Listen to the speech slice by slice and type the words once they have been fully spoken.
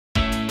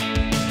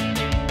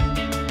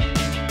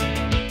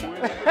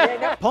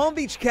Palm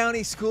Beach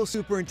County School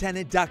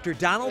Superintendent Dr.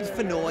 Donald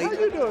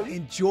Fennoy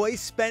enjoys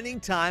spending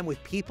time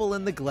with people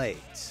in the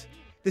Glades.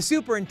 The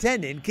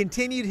superintendent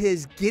continued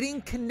his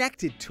Getting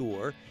Connected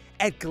tour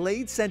at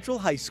Glades Central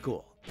High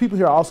School. People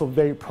here are also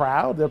very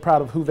proud. They're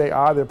proud of who they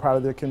are. They're proud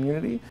of their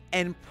community.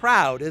 And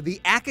proud of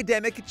the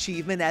academic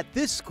achievement at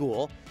this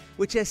school,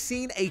 which has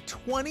seen a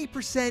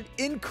 20%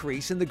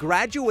 increase in the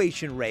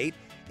graduation rate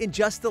in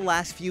just the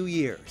last few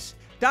years.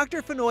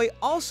 Dr. Fennoy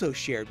also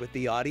shared with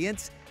the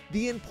audience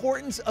the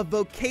importance of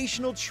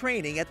vocational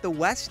training at the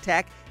West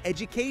Tech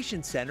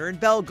Education Center in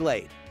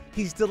Belglade.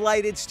 He's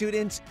delighted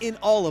students in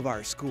all of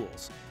our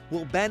schools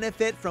will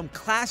benefit from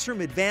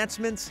classroom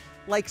advancements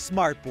like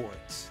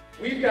smartboards.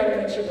 We've got to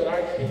make sure that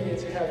our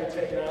kids have the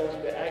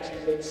technology that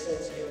actually makes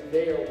sense in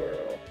their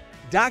world.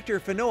 Dr.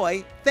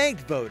 Fennoy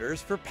thanked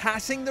voters for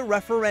passing the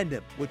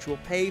referendum, which will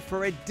pay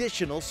for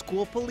additional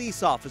school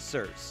police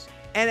officers.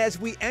 And as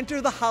we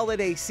enter the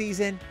holiday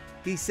season,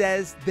 he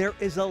says there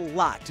is a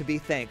lot to be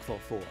thankful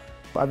for.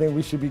 I think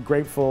we should be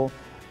grateful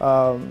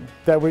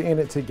that we're in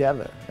it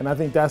together. And I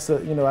think that's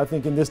I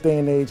think in this day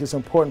and age, it's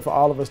important for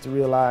all of us to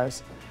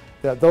realize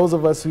that those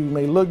of us who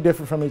may look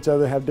different from each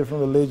other, have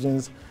different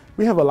religions,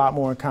 we have a lot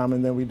more in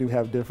common than we do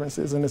have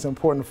differences. And it's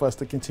important for us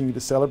to continue to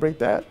celebrate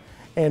that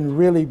and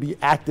really be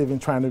active in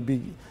trying to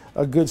be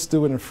a good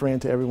steward and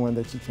friend to everyone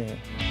that you can.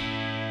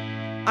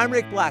 I'm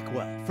Rick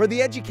Blackwell for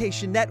the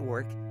Education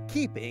Network,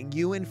 keeping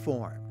you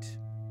informed.